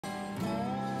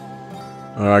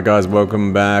Alright guys,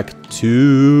 welcome back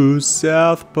to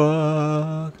South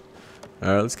Park.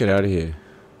 Alright, let's get out of here.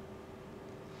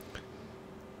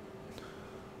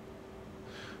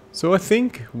 So I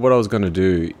think what I was going to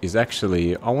do is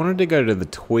actually, I wanted to go to the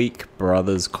Tweak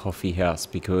Brothers Coffee House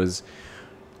because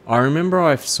I remember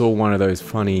I saw one of those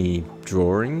funny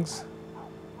drawings.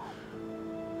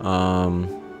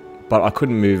 But I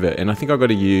couldn't move it, and I think I got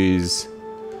to use...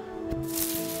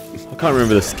 I can't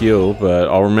remember the skill, but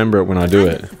I'll remember it when I do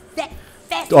it.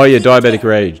 Oh yeah, Diabetic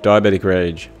Rage. Diabetic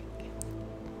Rage.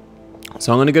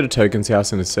 So I'm going to go to Token's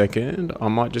house in a second. I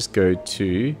might just go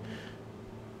to...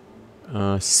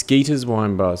 Skeeter's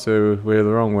Wine Bar. So we're the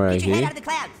wrong way here.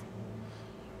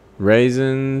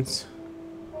 Raisins.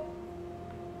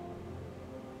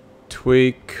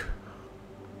 Tweak.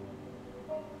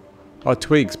 Oh,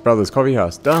 Tweak's Brothers Coffee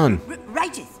House. Done.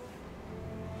 Righteous.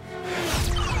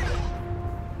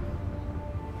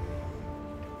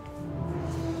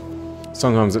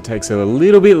 Sometimes it takes a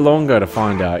little bit longer to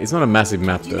find out. It's not a massive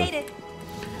map though.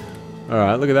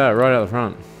 Alright, look at that, right out the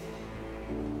front.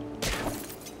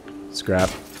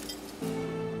 Scrap.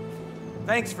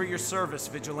 Thanks for your service,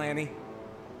 Vigilante.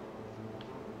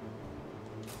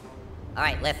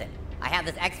 Alright, listen. I have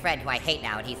this ex-friend who I hate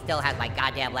now, and he still has my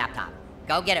goddamn laptop.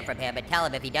 Go get it from him and tell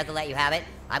him if he doesn't let you have it,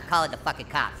 I'm calling the fucking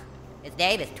cops. His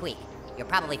name is Tweak. You'll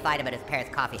probably find him at his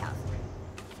parents' coffee house.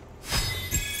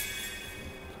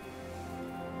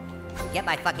 Get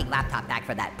my fucking laptop back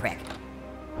from that prick.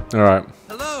 Alright.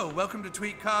 Hello, welcome to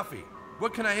Tweak Coffee.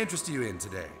 What can I interest you in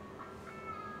today?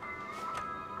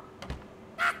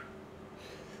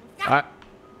 I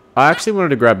actually wanted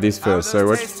to grab this first,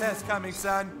 so taste tests coming,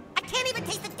 son? I can't even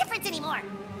taste the difference anymore!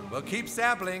 Well, keep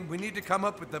sampling. We need to come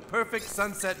up with the perfect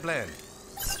sunset blend.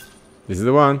 This is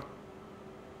the one.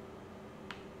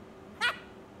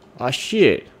 Ah,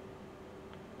 shit.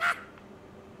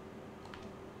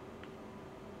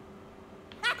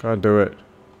 Can't do it.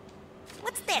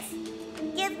 What's this?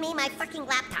 Give me my fucking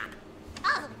laptop.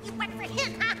 Oh, you work for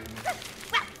him, huh?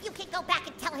 Well, you can go back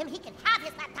and tell him he can have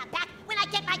his laptop back when I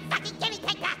get my fucking guinea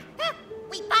pig back.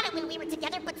 We bought it when we were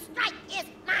together, but Stripe is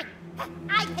mine.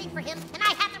 I paid for him, and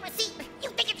I have the receipt. You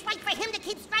think it's right for him to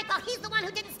keep Stripe while he's the one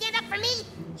who didn't stand up for me?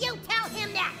 You tell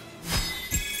him that.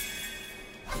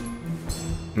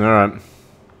 Alright.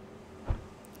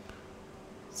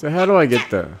 So how do I get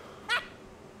there?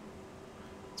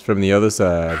 It's from the other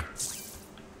side.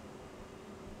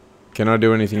 Can I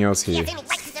do anything else here?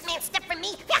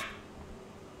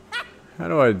 How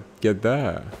do I get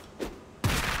that?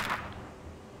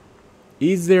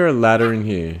 Is there a ladder in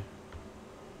here?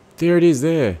 There it is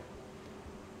there.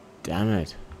 Damn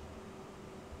it.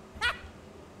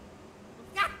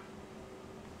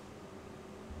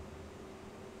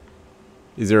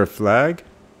 Is there a flag?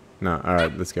 No,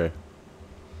 alright, let's go.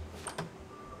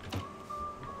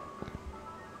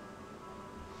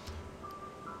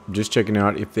 Just checking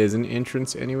out if there's an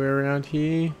entrance anywhere around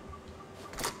here.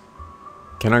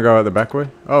 Can I go out the back way?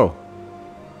 Oh.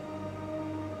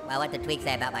 Well, what did Tweak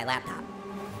say about my laptop?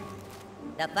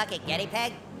 The fucking guinea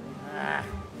pig?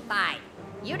 Fine.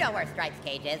 You know where Stripe's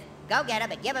cage is. Go get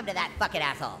him and give him to that fucking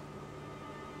asshole.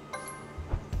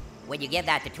 When you give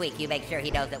that to Tweak, you make sure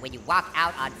he knows that when you walk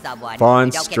out on someone,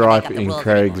 find you don't Stripe get to make up the in rules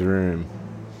Craig's anymore.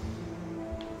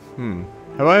 room.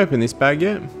 Have I opened this bag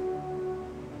yet?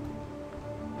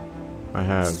 I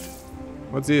have.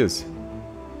 What's this?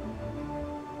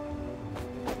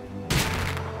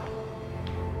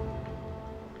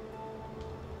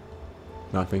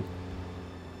 Nothing.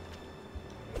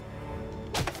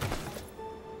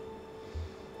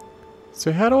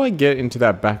 So how do I get into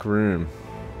that back room?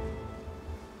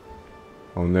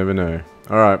 I'll never know.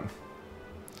 Alright.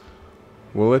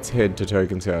 Well, let's head to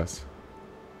Token's house.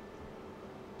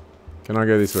 Can I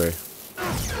go this way?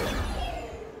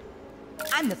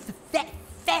 I'm the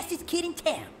fastest kid in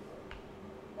town.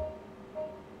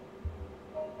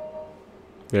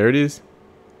 There it is.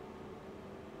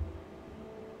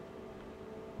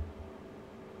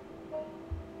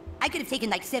 I could have taken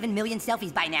like 7 million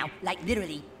selfies by now, like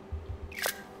literally.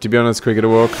 To be honest, quicker to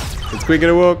walk. It's quicker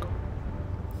to walk.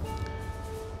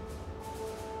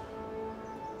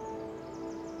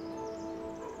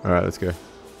 Alright, let's go.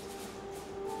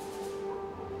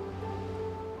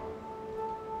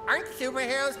 Aren't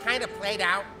superheroes kind of played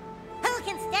out? Who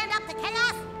can stand up to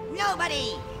chaos?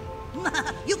 Nobody!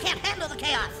 You can't handle the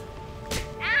chaos!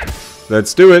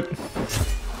 Let's do it!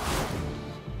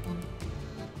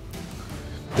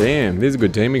 Damn, this is a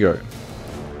good team we got.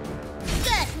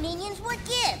 Yes, minions, what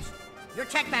gives? Your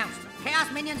check bounced. Chaos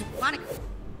minions want to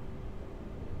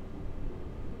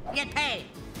get paid.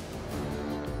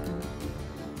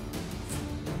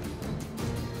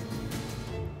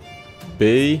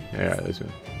 B? Yeah, this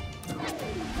one.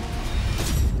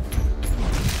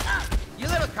 You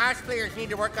little cosplayers need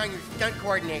to work on your stunt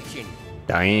coordination.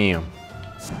 Damn.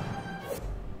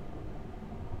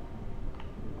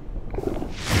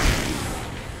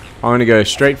 I'm gonna go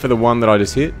straight for the one that I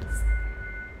just hit.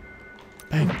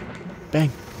 Bang.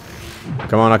 Bang.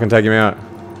 Come on, I can take him out.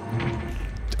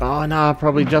 Oh no,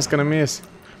 probably just gonna miss.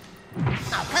 Oh,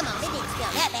 come on, it didn't feel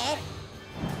that bad.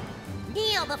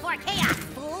 Kneel before chaos,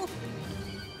 fool.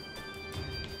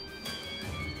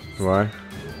 Why?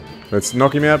 Let's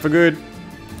knock him out for good.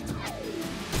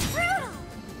 Brutal.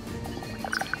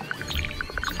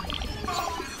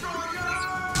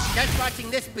 Just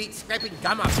watching this beat scraping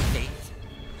gum off the stage.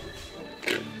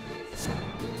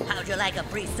 How'd you like a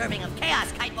free serving of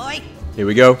chaos, Kite Boy? Here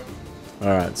we go.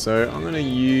 Alright, so I'm gonna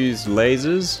use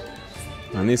lasers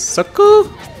on this sucker.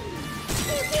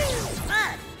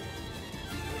 Fun.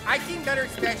 I've seen better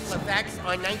special effects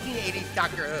on 1980s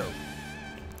Doctor Who.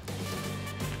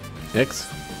 X.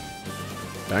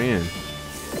 Diane.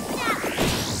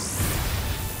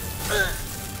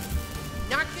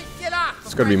 Knock this shit off.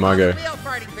 It's gotta be my go. Real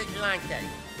party vigilante.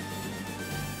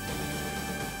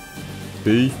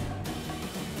 B.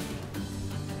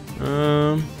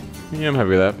 Yeah, I'm happy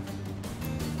with that.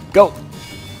 Go!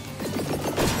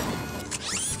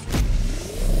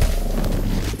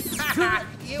 Haha,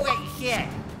 you ain't shit.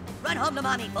 Run home to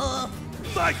mommy, fool.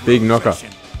 Big knocker.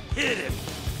 Hit him.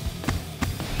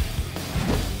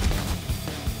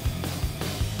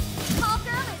 Call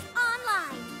girl is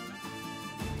online.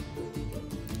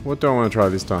 What do I want to try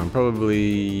this time?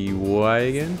 Probably Y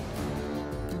again?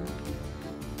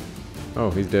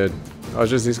 Oh, he's dead. Oh, it's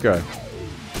just this guy.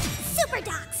 Super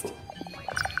doxed.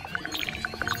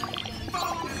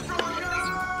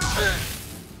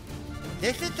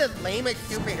 This is the lamest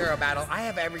superhero battle I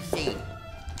have ever seen.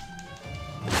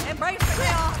 Embrace the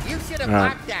chaos. You should have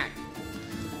Alright. blocked that.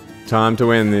 Time to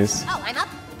win this. Oh, I'm up?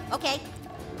 Okay.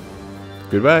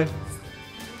 Goodbye.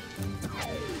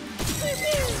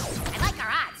 I like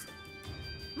our odds.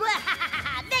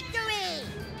 Victory!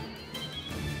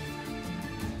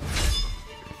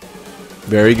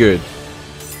 Very good.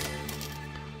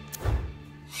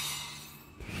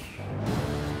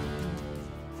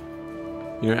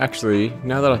 You know, actually,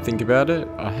 now that I think about it,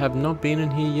 I have not been in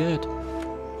here yet.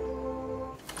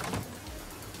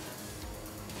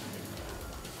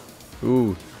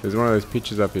 Ooh, there's one of those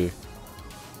pictures up here.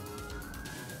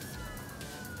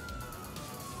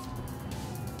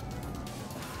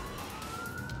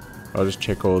 I'll just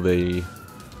check all the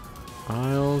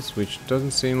aisles, which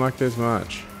doesn't seem like there's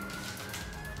much.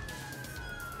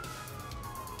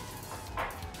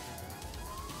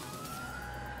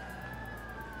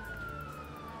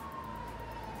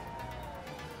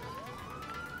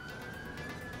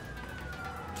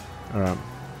 Alright.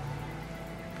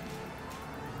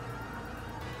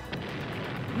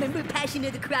 Remember Passion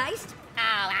of the Christ? Oh,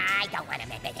 I don't want to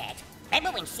remember that.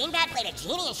 Remember when Sinbad played a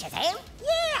genie in Shazam?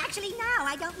 Yeah, actually, no,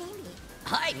 I don't mean me.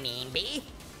 I mean me.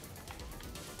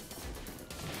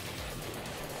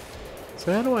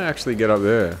 So how do I actually get up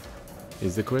there?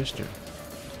 Is the question.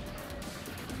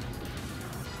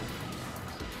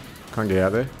 Can't get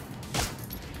out there.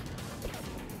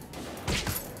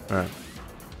 Alright.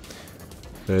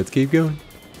 Let's keep going.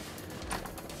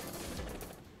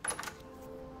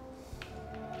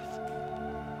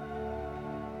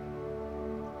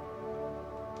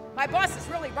 My boss is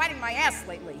really riding my ass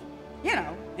lately. You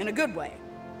know, in a good way.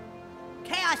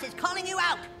 Chaos is calling you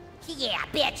out. Yeah,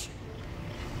 bitch.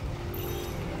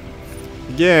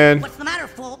 Again. What's the matter,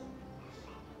 fool?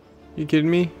 You kidding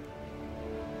me?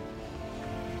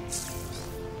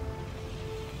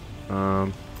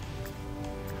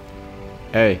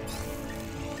 Hey.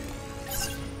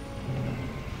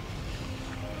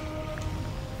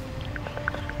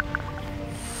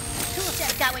 Tool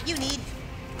set got what you need.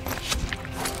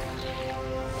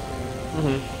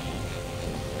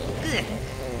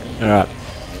 Alright.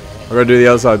 I gotta do the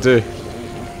other side too.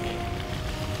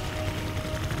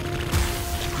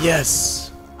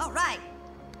 Yes! All right.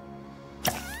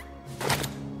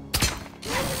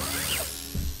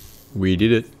 We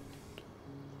did it.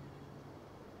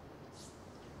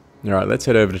 Alright, let's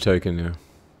head over to Token now.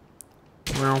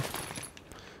 Well.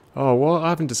 Oh, what? I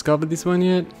haven't discovered this one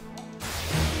yet?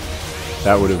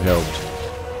 That would have helped.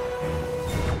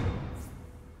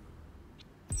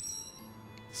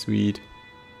 Sweet.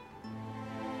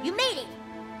 You made it.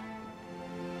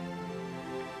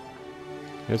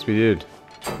 Yes, we did.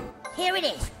 Here it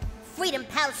is. Freedom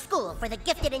Pal School for the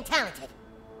gifted and talented.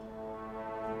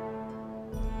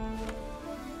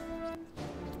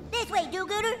 This way,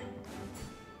 do-gooder.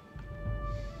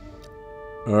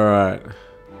 Alright.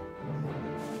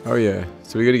 Oh yeah.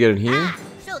 So we gotta get in here? Ah,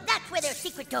 so that's where their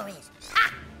secret door is.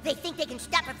 Ha! They think they can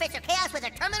stop Professor Chaos with a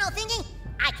terminal thingy?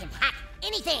 I can hack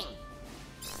anything.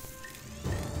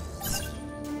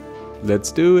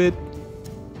 Let's do it.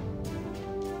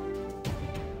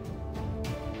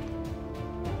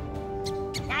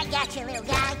 I got you, little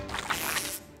guy.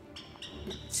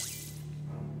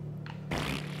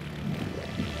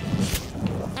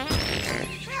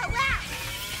 Oh, wow!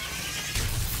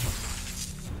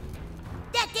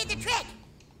 That did the trick.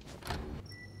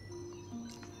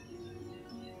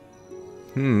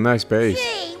 Nice base.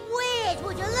 Gee whiz,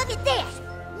 would you look at this?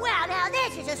 Wow, now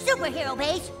this is a superhero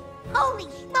base. Holy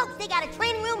smokes, they got a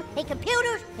training room and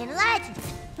computers and lights.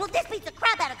 Well, this beats the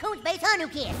crap out of Coon's base, huh, new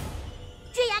kid?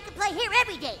 Gee, I could play here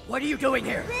every day. What are you doing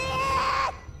here?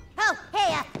 Oh,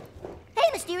 hey,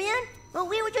 Mysterion. Well,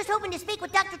 we were just hoping to speak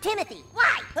with Dr. Timothy.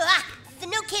 Why? The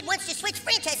new kid wants to switch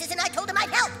franchises and I told him I'd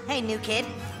help. Hey, new kid.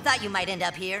 Thought you might end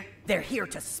up here. They're here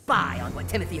to spy on what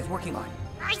Timothy is working on.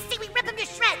 I say we rip him to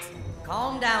shreds.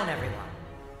 Calm down, everyone.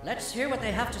 Let's hear what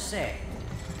they have to say.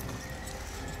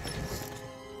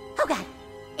 Oh, God,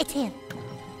 it's him.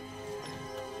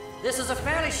 This is a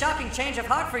fairly shocking change of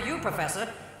heart for you, Professor.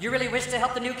 You really wish to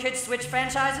help the new kids switch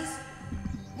franchises?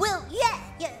 Well, yeah,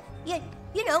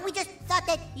 you know, we just thought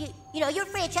that, you know, your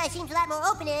franchise seems a lot more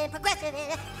open and progressive.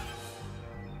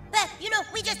 But, you know,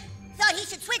 we just thought he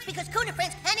should switch because Coon and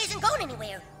Friends and isn't going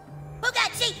anywhere. Oh,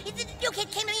 God, see, the new kid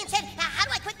came to me and said, how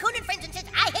do I quit Coon and Friends? And since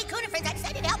I hate Coon and Friends, I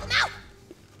decided to help him out.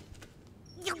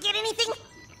 You get anything?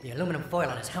 The aluminum foil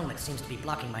on his helmet seems to be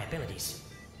blocking my abilities.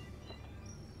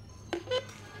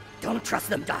 Don't trust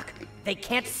them, Doc. They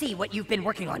can't see what you've been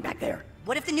working on back there.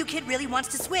 What if the new kid really wants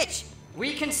to switch?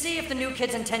 We can see if the new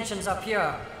kid's intentions are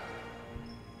pure.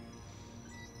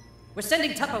 We're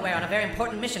sending Tupperware on a very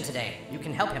important mission today. You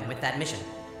can help him with that mission.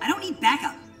 I don't need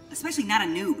backup, especially not a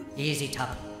noob. Easy,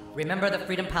 Tup. Remember the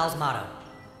Freedom Pals motto.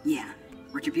 Yeah,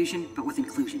 retribution, but with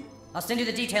inclusion. I'll send you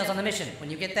the details on the mission. When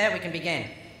you get there, we can begin.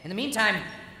 In the meantime,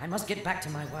 I must get back to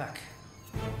my work.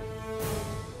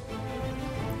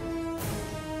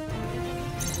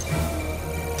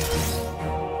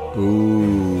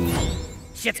 Ooh.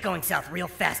 Shit's going south real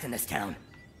fast in this town.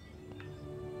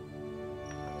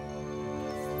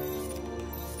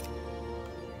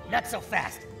 Not so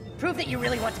fast. Prove that you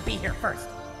really want to be here first.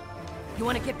 You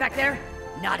want to get back there?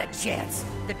 Not a chance.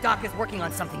 The Doc is working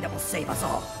on something that will save us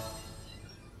all.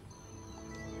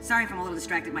 Sorry if I'm a little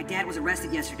distracted. My dad was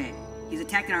arrested yesterday. He was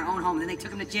attacked in our own home, and then they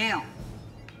took him to jail.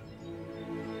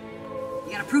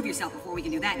 You gotta prove yourself before we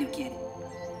can do that, new kid.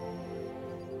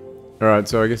 Alright,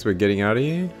 so I guess we're getting out of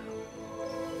here.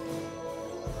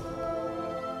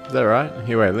 Is that right?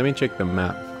 Here, wait, let me check the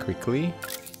map quickly.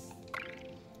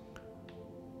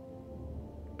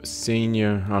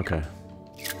 Senior, okay.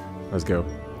 Let's go.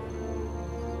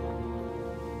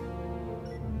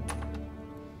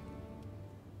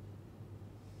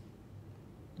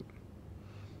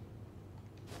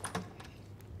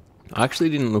 I actually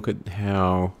didn't look at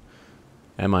how...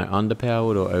 Am I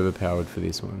underpowered or overpowered for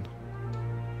this one?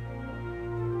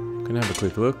 Gonna have a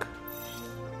quick look.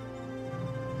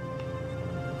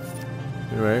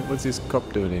 Anyway, what's this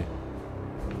cop doing here?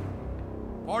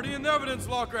 Party in the evidence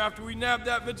locker after we nabbed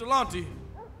that vigilante.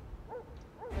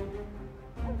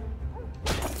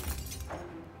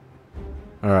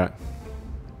 Alright.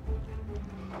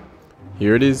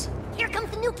 Here it is. Here comes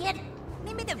the new kid.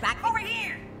 Maybe the rock Over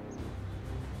here!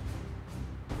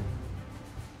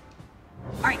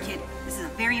 Alright, kid. This is a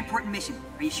very important mission.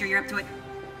 Are you sure you're up to it?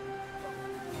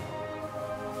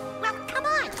 Well, come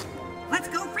on. Let's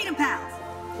go, Freedom Pals!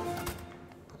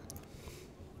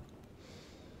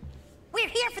 We're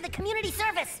here for the community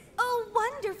service. Oh,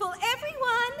 wonderful,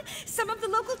 everyone! Some of the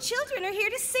local children are here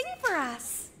to sing for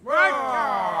us.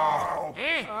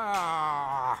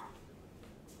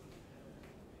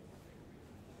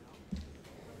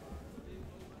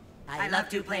 I love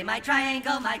to play my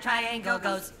triangle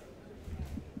goes.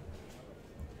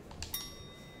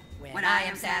 When I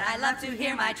am sad, I love to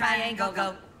hear my triangle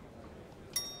go.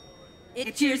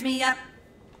 It cheers me up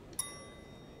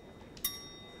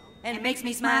and it makes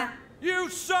me smile. You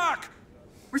suck!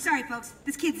 We're sorry, folks.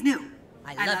 This kid's new.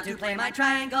 I love to play my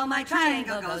triangle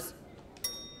goes.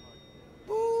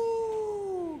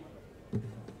 Ooh.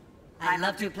 I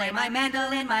love to play my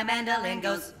mandolin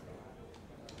goes.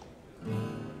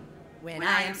 When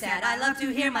I am sad, I love to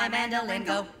hear my mandolin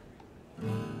go.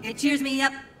 It cheers me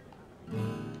up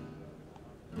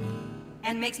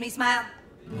and makes me smile.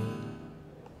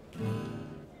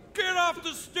 Get off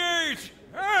the stage!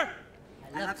 Huh?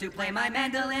 I love to play my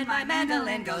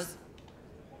mandolin goes.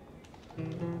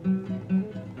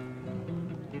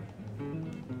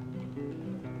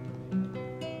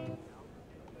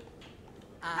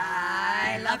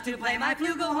 love to play my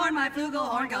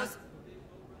flugelhorn goes.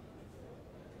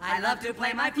 I love to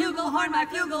play my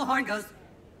flugelhorn goes.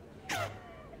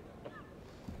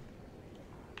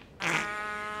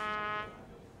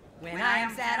 When I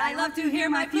am sad, I love to hear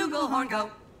my flugelhorn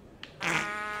go.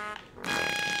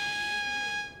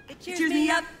 It cheers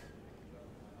me up.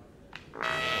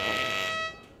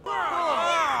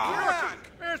 Oh,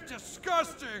 it's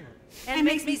disgusting. And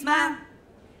makes me smile.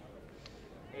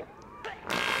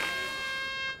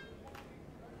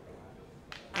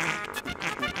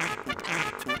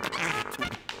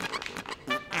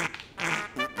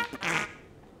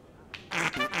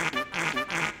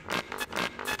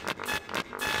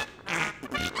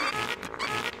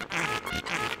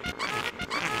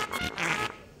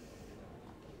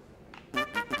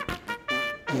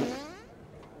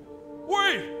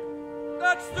 Wait!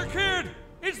 That's the kid!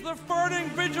 It's the farting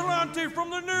vigilante from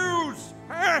the news!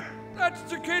 Huh? That's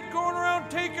the kid going around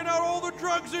taking out all the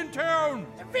drugs in town!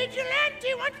 The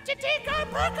vigilante wants to take our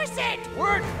Percocet!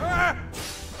 What? Huh?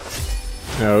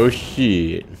 Oh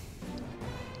shit.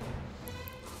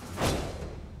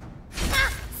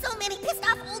 Ah, so many pissed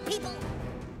off old people!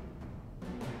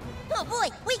 Oh boy,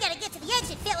 we gotta get to the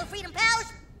exit, fellow Freedom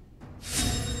Pals!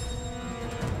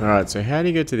 Alright, so how do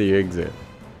you get to the exit?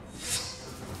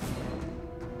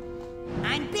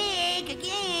 I'm big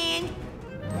again!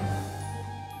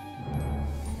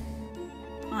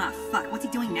 Ah, fuck, what's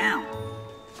he doing now?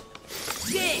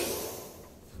 Yeah!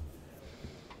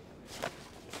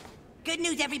 Good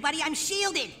news, everybody, I'm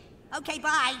shielded! Okay,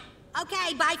 bye.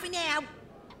 Okay, bye for now.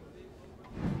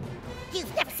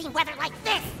 You've never seen weather like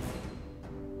this!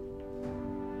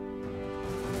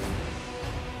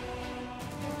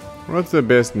 What's the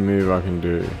best move I can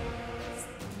do?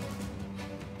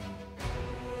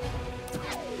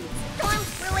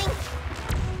 Storm's brewing!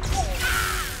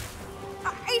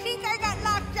 I think I got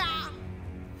locked out.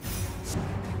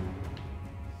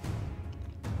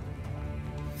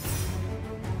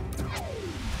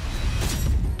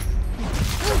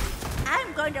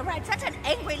 I'm going to write such an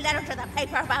angry letter to the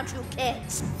paper about you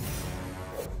kids.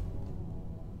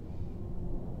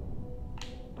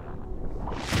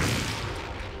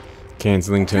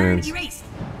 Canceling turns. Erase.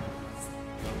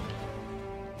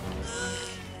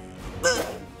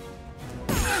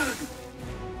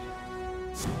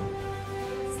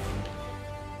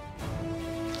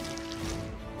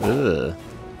 Ugh.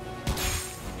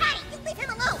 Hey, you leave him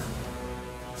alone!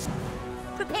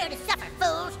 Prepare to suffer,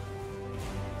 fools!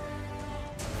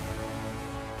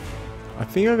 I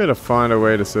think I gotta find a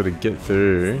way to sort of get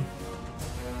through.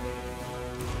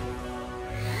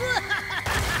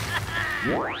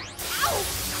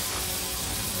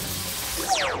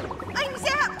 I'm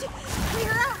zapped.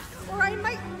 Clear out, or I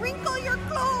might wrinkle your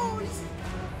clothes.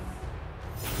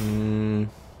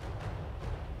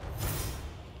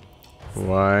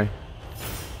 Why?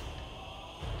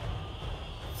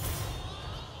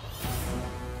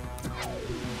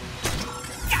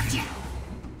 Gotcha!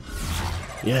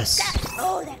 Yes.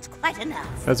 Oh, that's quite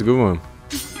enough. That's a good one.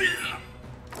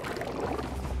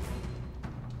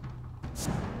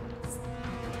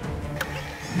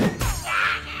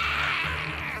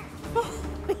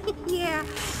 Yeah,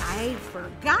 I'd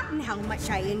forgotten how much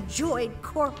I enjoyed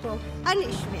corporal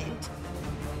punishment.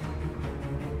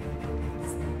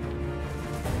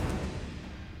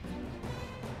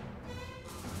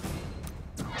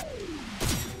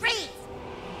 Freeze!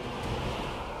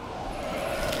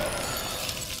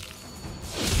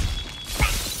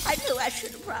 I knew I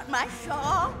should have brought my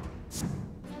shawl.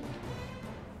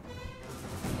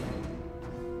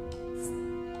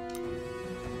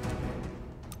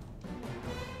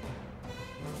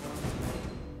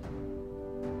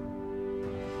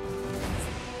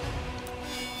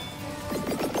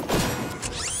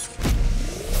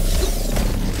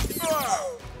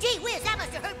 Gee whiz, that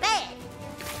must have hurt bad.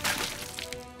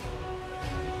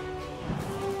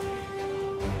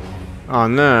 Oh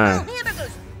no. Oh,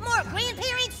 hamburgers! More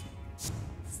grandparents?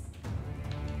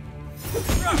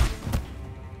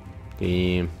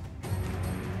 Damn.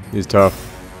 He's tough.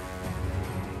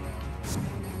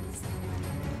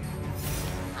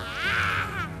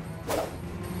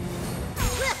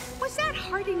 Was that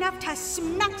hard enough to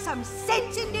smack some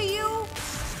sense into you?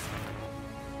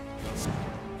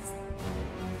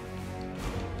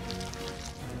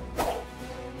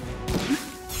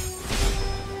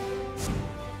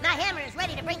 My hammer is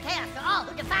ready to bring chaos to all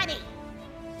who defy me.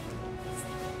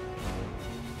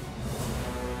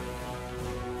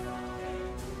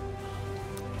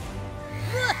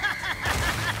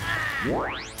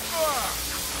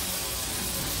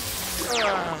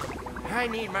 I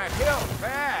need my pill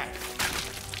back.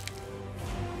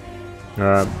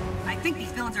 Alright. I think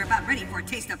these villains are about ready for a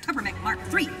taste of Tuppermec Mark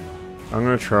III. I'm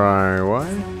gonna try. What?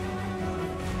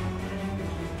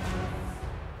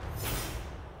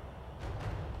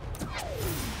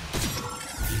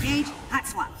 Engage, hot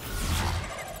swap.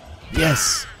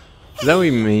 Yes. Does that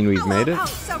mean we've made it? How about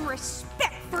some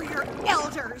respect for your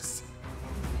elders?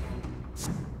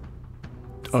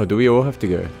 Oh, do we all have to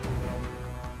go?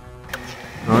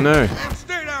 Oh no.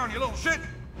 Stay down, you little shit!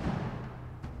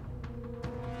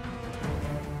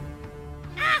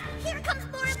 Ah! Here comes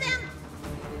more of them!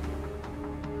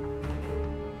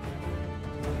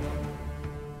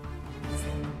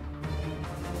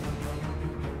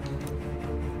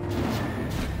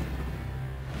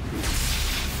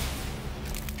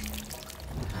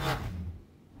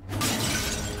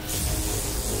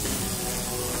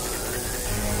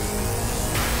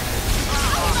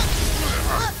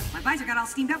 My visor got all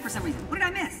steamed up for some reason. What did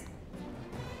I miss?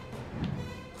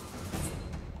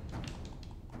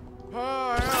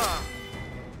 Oh, yeah.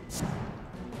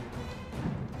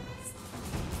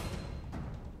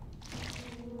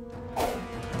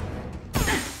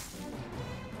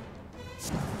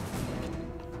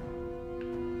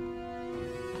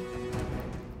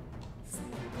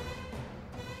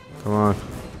 Come on.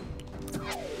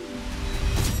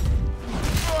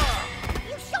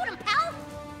 You showed him, pal!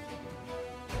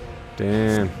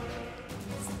 Damn.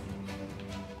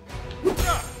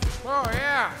 Oh,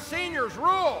 yeah. Seniors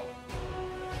rule.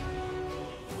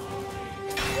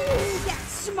 Ooh, that's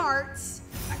smarts.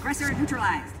 Aggressor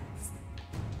neutralized.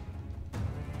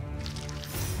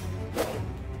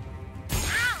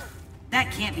 Ow!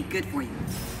 That can't be good for you.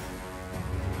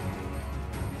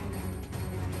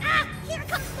 Ah! Here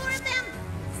comes more of them!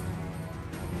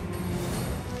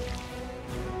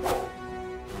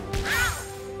 Ow!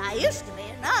 I used to be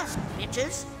a nurse,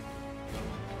 bitches.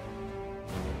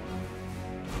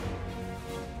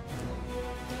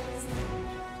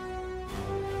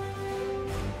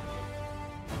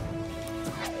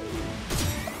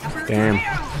 Tupper Damn.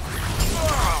 tornado!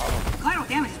 Collateral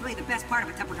damage is really the best part of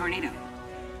a Tupper tornado.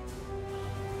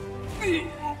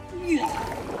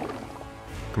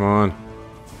 Come on.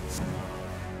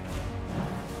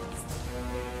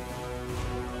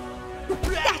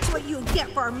 That's what you get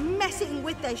for messing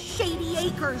with the Shady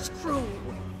Acres crew.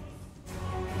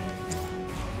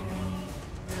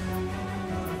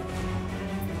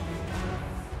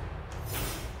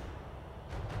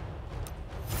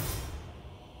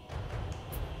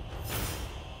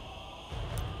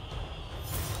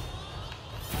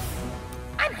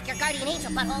 I'm like your guardian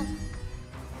angel, butthole.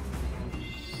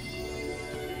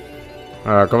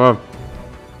 Alright, come on.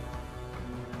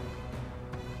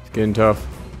 It's getting tough.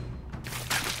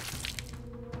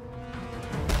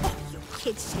 Oh, you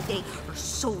kids today are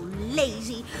so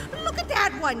lazy. Look at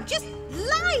that one, just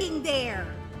lying there.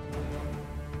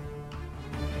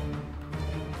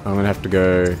 I'm gonna have to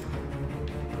go. I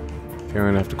think I'm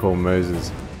gonna have to call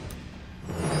Moses.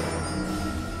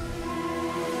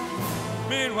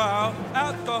 Meanwhile,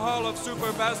 at the Hall of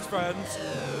Super Best Friends.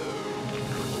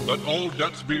 Let all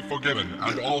debts be forgiven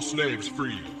and all slaves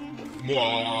freed.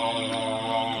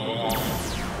 Mwah.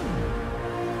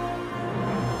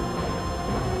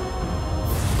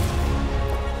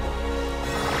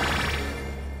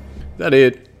 Is that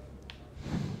it?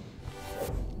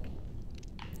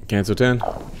 Cancel 10.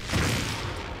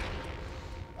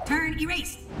 Turn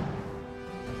erased.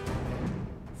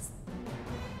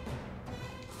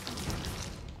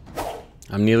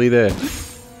 I'm nearly there.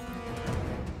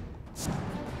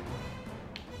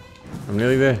 I'm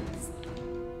nearly there.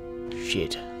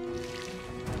 Shit.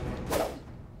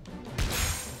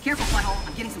 Careful, butthole.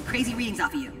 I'm getting some crazy readings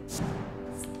off of you.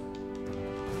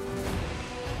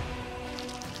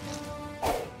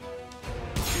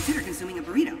 Consider consuming a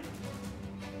burrito.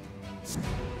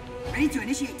 Ready to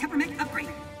initiate Tuppermec upgrade.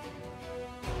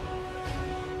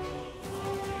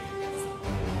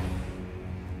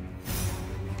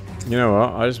 You know what?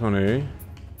 I just want to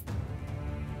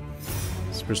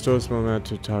restore a small amount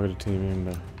to target a team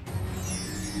member.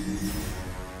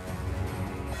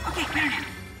 Okay, better now.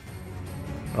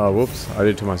 Oh, whoops. I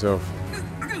did it to myself.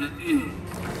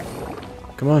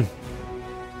 Come on.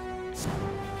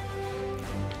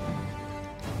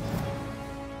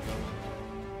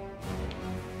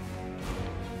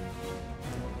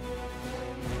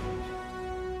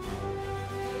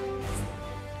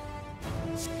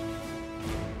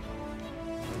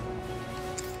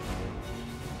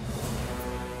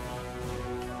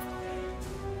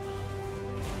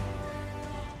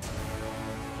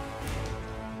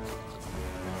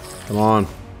 Come on.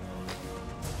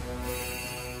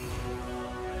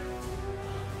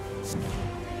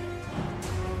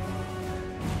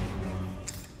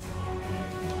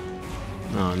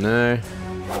 no.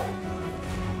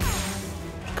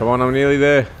 Come on, I'm nearly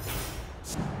there.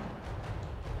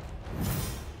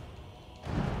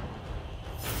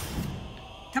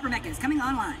 Cover mech is coming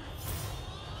online.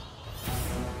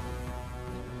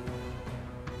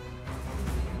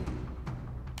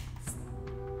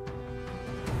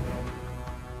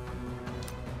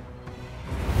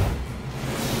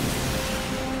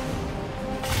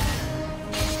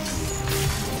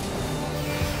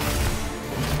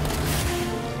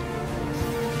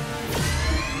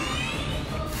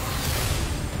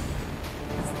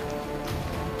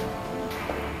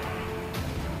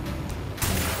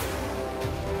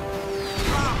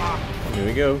 Here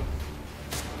we go.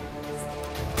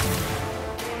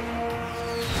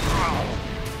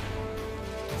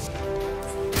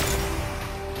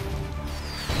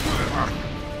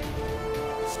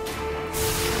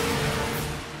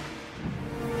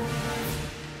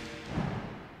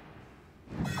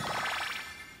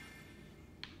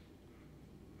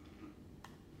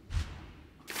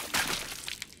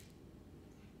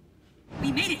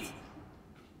 We made it!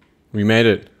 We made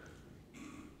it.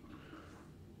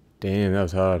 Damn, that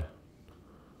was hard.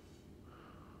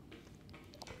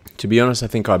 To be honest, I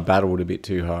think I battled a bit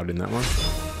too hard in that one.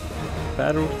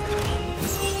 Battled.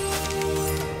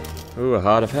 Ooh, a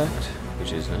hard effect,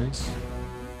 which is nice.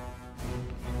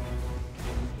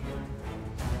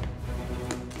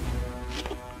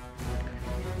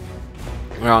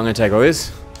 Well, I'm gonna take all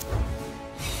this.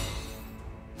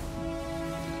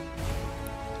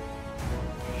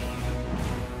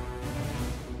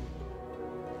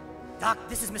 Doc,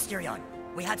 this is Mysterion.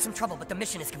 We had some trouble, but the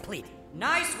mission is complete.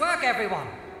 Nice work, everyone.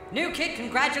 New kid,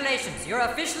 congratulations. You're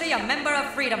officially a member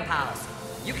of Freedom Pals.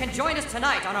 You can join us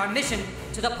tonight on our mission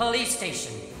to the police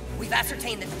station. We've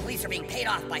ascertained that the police are being paid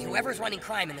off by whoever's running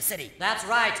crime in the city. That's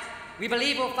right. We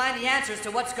believe we'll find the answers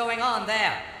to what's going on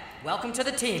there. Welcome to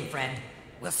the team, friend.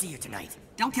 We'll see you tonight.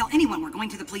 Don't tell anyone we're going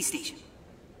to the police station.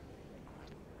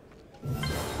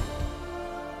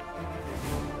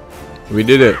 We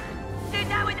did it. Dude,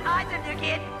 that was awesome, new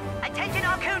kid. Attention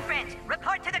all Coon friends.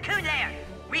 Report to the Coon Lair.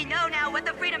 We know now what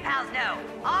the Freedom Pals know.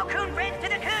 All Coon friends to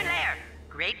the Coon Lair.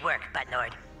 Great work,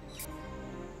 Buttlord.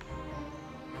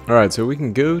 Alright, so we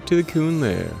can go to the Coon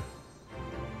Lair.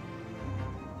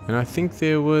 And I think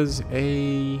there was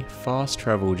a fast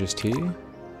travel just here.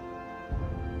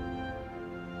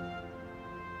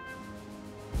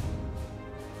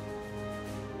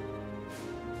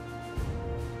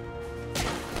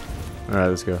 Alright,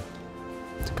 let's go.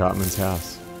 To Cartman's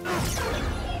house.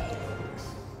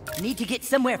 Need to get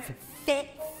somewhere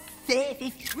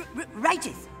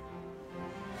righteous.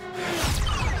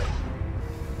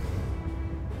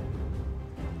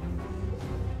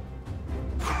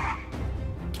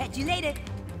 Catch you later.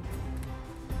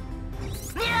 It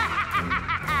is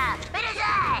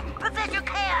I, Professor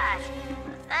Chaos.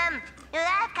 I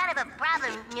have kind of a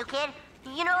problem, new kid.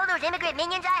 You know all those immigrant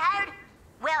minions I hired?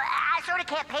 Well, I sort of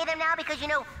can't pay them now because, you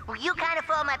know, you kind of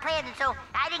foiled my plans, and so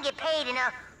I didn't get paid, and,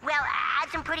 well, I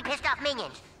had some pretty pissed off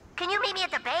minions. Can you meet me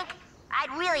at the bank? I'd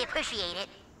really appreciate it.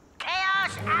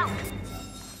 Chaos out!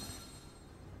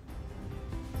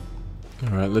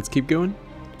 Alright, let's keep going.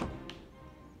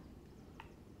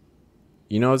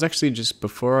 You know, it's actually just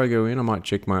before I go in, I might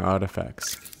check my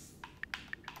artifacts.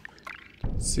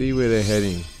 See where they're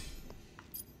heading.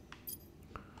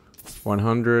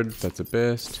 100, that's the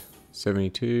best.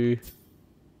 72.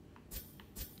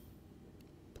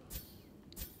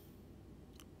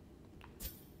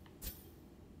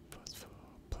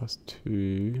 Plus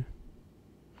 2.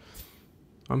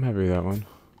 I'm happy with that one.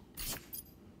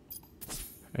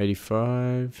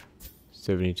 85.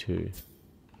 72.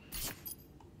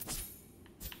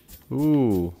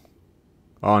 Ooh.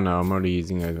 Oh no, I'm already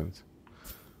using those ones.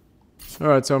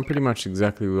 Alright, so I'm pretty much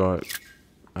exactly what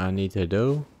I need to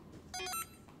do.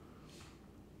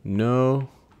 No.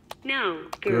 No.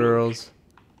 Girls.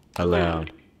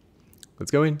 Allowed.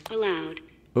 Let's go in. Allowed.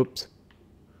 Oops.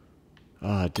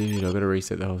 Ah, oh, dude, I gotta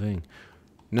reset the whole thing.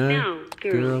 No.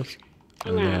 Girls.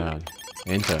 Allowed.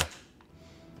 Enter.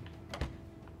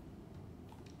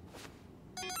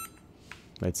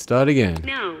 Let's start again.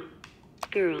 No.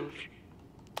 Girls.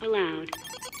 Allowed.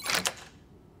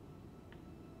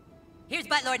 Here's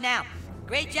Buttlord now.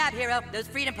 Great job, hero. Those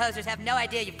freedom posers have no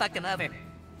idea you fucked them over.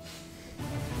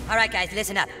 Alright guys,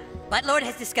 listen up. Buttlord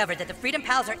has discovered that the Freedom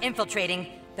Pals are infiltrating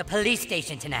the police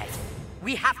station tonight.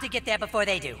 We have to get there before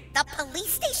they do. The police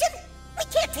station? We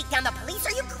can't take down the police,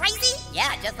 are you crazy?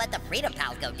 Yeah, just let the Freedom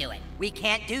Pals go do it. We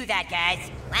can't do that,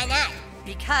 guys. Why not?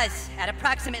 Because at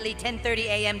approximately 10:30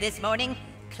 a.m. this morning,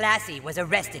 Classy was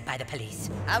arrested by the police.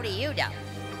 How do you know?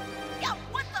 Yo,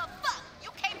 what the fuck?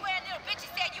 You came wearing little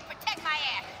bitches said you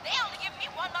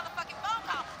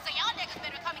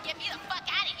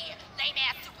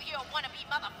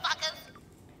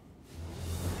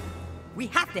We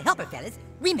have to help her, fellas.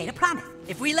 We made a promise.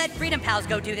 If we let Freedom Pals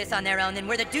go do this on their own, then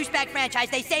we're the douchebag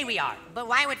franchise they say we are. But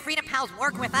why would Freedom Pals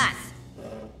work with us?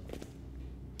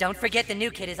 Don't forget the new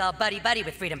kid is all buddy-buddy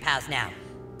with Freedom Pals now.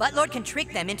 Buttlord can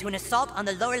trick them into an assault on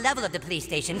the lower level of the police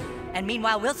station, and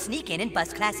meanwhile we'll sneak in and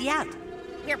bust Classy out.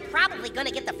 We're probably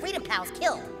gonna get the Freedom Pals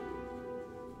killed.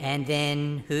 And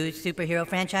then whose superhero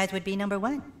franchise would be number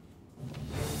one?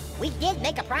 We did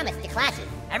make a promise to Classy.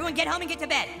 Everyone get home and get to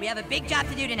bed. We have a big job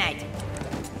to do tonight.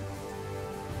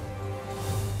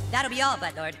 That'll be all,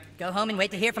 Buttlord. Go home and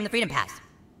wait to hear from the Freedom Pals.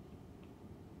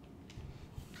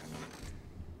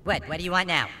 What do you want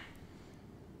now?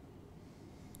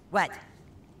 What?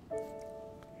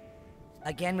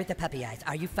 Again with the puppy eyes.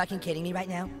 Are you fucking kidding me right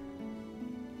now?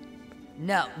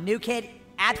 No, new kid,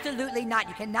 absolutely not.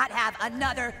 You cannot have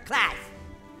another class.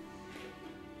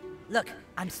 Look,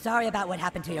 I'm sorry about what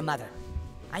happened to your mother.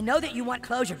 I know that you want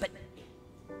closure, but...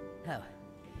 Oh.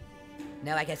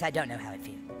 No, I guess I don't know how it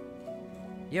feels.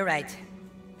 You're right.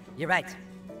 You're right.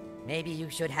 Maybe you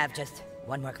should have just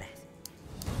one more class.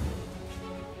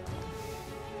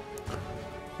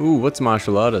 Ooh, what's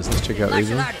martial artist? Let's check out these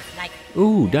ones. Like...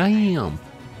 Ooh, damn.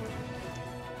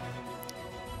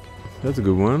 That's a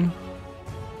good one.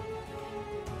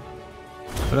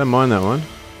 I don't mind that one.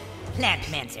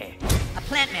 Plantmancer. A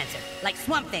Plantmancer, like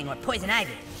Swamp Thing or Poison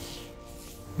Ivy.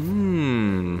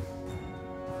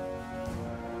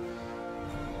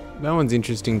 That one's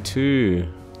interesting too.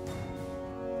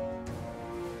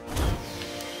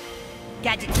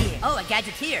 Gadgeteer. Oh, a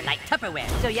Gadgeteer, like Tupperware.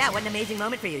 So yeah, what an amazing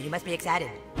moment for you. You must be excited.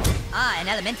 Ah, an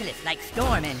Elementalist, like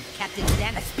Storm and Captain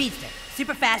Zam. A Speedster.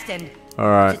 Super fast and...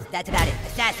 Alright. That's about it.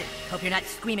 Assassin. Hope you're not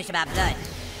squeamish about blood.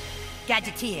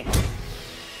 Gadgeteer.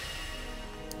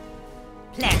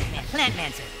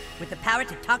 Plantmancer. With the power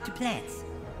to talk to plants.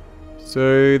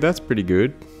 So that's pretty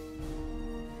good.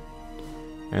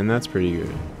 And that's pretty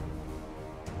good.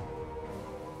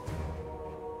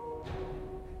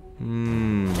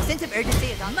 A sense of urgency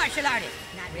is a martial artist.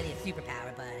 Not really a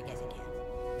superpower, but I guess it can.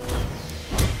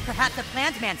 Perhaps a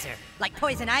Plantmancer, like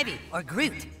Poison Ivy or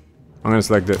Groot. I'm gonna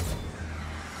select it.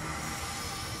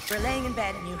 You were laying in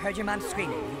bed and you heard your mom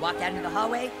screaming. You walked out into the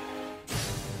hallway.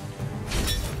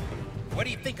 What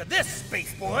do you think of this,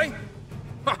 space boy?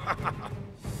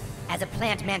 As a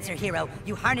Plantmancer hero,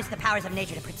 you harness the powers of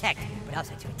nature to protect, but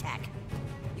also to attack.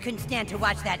 You couldn't stand to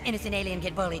watch that innocent alien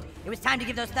get bullied. It was time to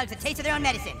give those thugs a taste of their own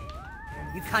medicine.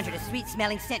 You've conjured a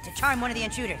sweet-smelling scent to charm one of the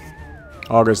intruders.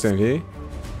 I'll go stand here.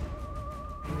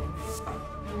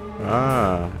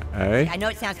 Ah, eh? I know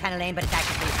it sounds kind of lame, but it's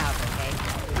actually pretty powerful, okay?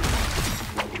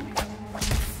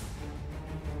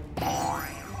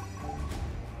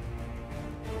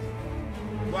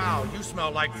 Wow, you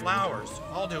smell like flowers.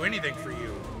 I'll do anything for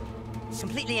you.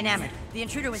 Completely enamored. The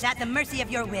intruder was at the mercy of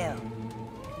your will.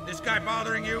 This guy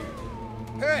bothering you?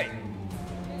 Hey!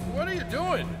 What are you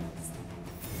doing?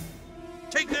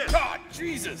 Take this! God,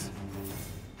 Jesus!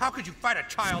 How could you fight a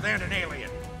child and an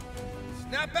alien?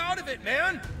 Snap out of it,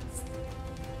 man!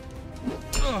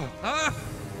 Huh?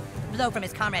 Blow from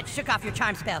his comrade shook off your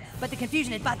charm spell, but the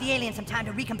confusion had bought the alien some time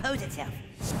to recompose itself.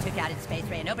 It took out its space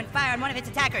ray and opened fire on one of its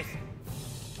attackers.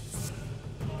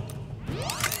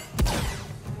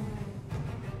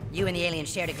 You and the alien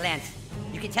shared a glance.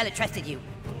 You could tell it trusted you.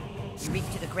 You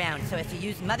reached to the ground so as to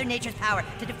use Mother Nature's power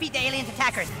to defeat the alien's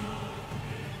attackers.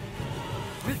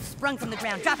 Roots sprung from the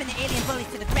ground, dropping the alien bullies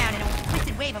to the ground in a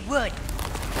twisted wave of wood.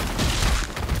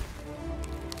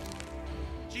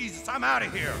 Jesus, I'm out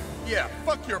of here! Yeah,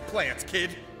 fuck your plants,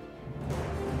 kid.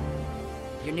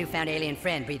 Your newfound alien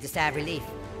friend breathed a sigh of relief.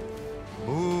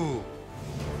 Moo!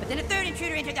 But then a third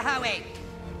intruder entered the hallway.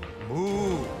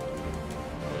 Moo!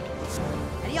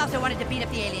 And he also wanted to beat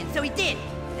up the alien, so he did!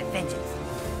 With vengeance.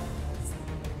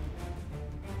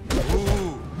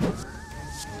 Moo!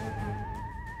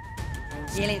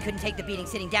 The alien couldn't take the beating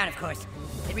sitting down, of course.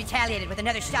 It retaliated with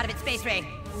another shot of its space ray.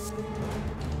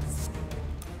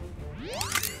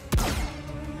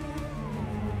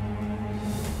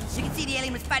 You could see the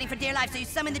alien was fighting for dear life, so you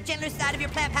summoned the gentler side of your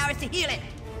plant powers to heal it.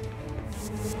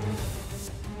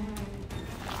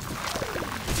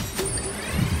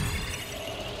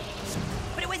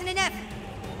 But it wasn't enough.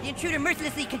 The intruder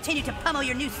mercilessly continued to pummel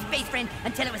your new space friend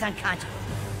until it was unconscious.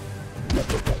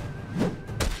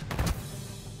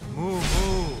 Moo!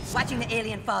 Watching the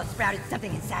alien fall sprouted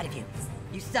something inside of you.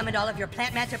 You summoned all of your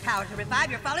Plantmancer power to revive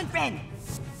your fallen friend.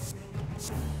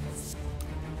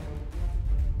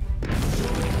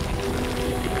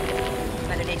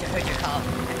 Mother Nature heard your call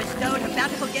and bestowed her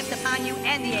bountiful gifts upon you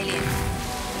and the aliens.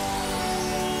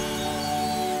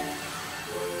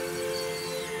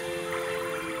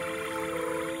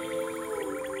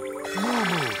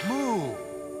 Moo!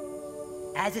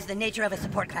 As is the nature of a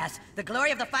support class, the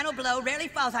glory of the final blow rarely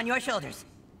falls on your shoulders.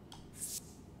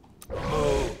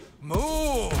 Move!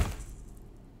 Move!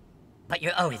 But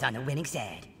you're always on the winning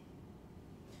side.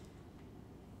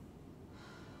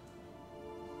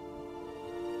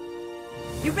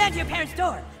 You ran to your parents'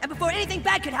 door, and before anything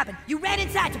bad could happen, you ran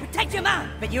inside to protect your mom!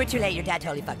 But you were too late, your dad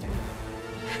totally fucked her.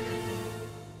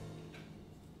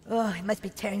 Oh, it must be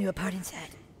tearing you apart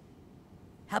inside.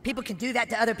 How people can do that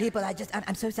to other people,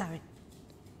 I'm so sorry.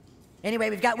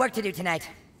 Anyway, we've got work to do tonight.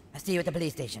 I'll see you at the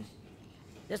police station.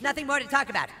 There's nothing more to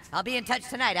talk about. I'll be in touch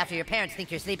tonight after your parents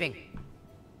think you're sleeping.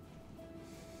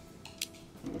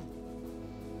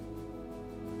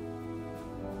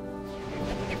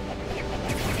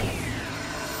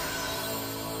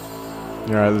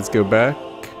 Alright, let's go back.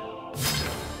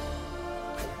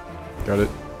 Got it.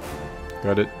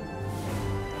 Got it.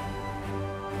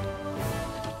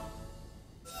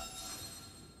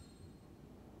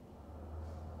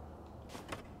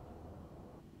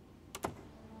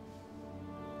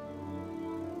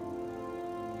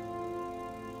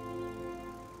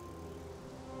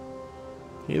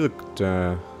 He looked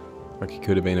like he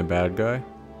could have been a bad guy.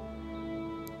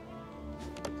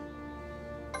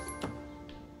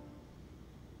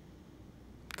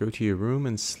 Go to your room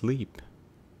and sleep.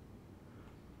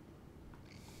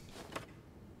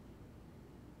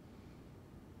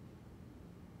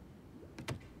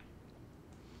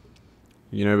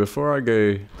 You know, before I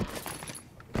go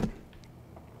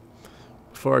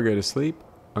to sleep,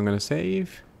 I'm gonna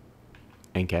save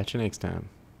and catch you next time.